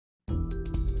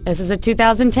This is a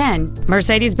 2010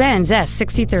 Mercedes-Benz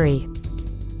S63.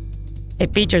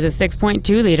 It features a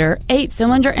 6.2-liter,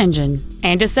 8-cylinder engine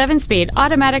and a 7-speed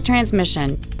automatic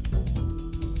transmission.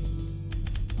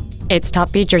 Its top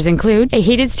features include a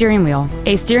heated steering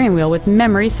wheel with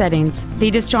memory settings,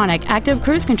 the Distronic Active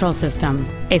Cruise Control System,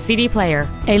 a CD player,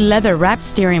 a leather-wrapped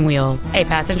steering wheel, a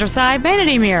passenger side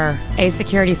vanity mirror, a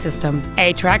security system,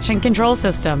 a traction control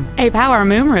system, a power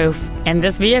moonroof, and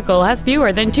this vehicle has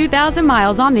fewer than 2,000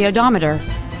 miles on the odometer.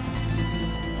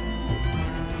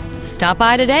 Stop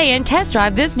by today and test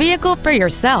drive this vehicle for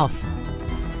yourself.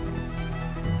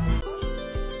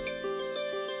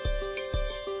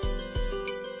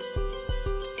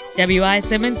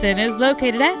 W.I.Simonson is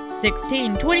located at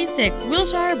 1626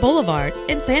 Wilshire Blvd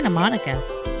in Santa Monica.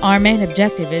 Our main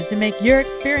objective is to make your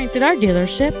experience at our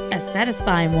dealership a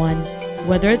satisfying one,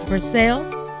 whether it's for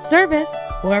sales, service,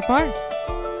 or parts.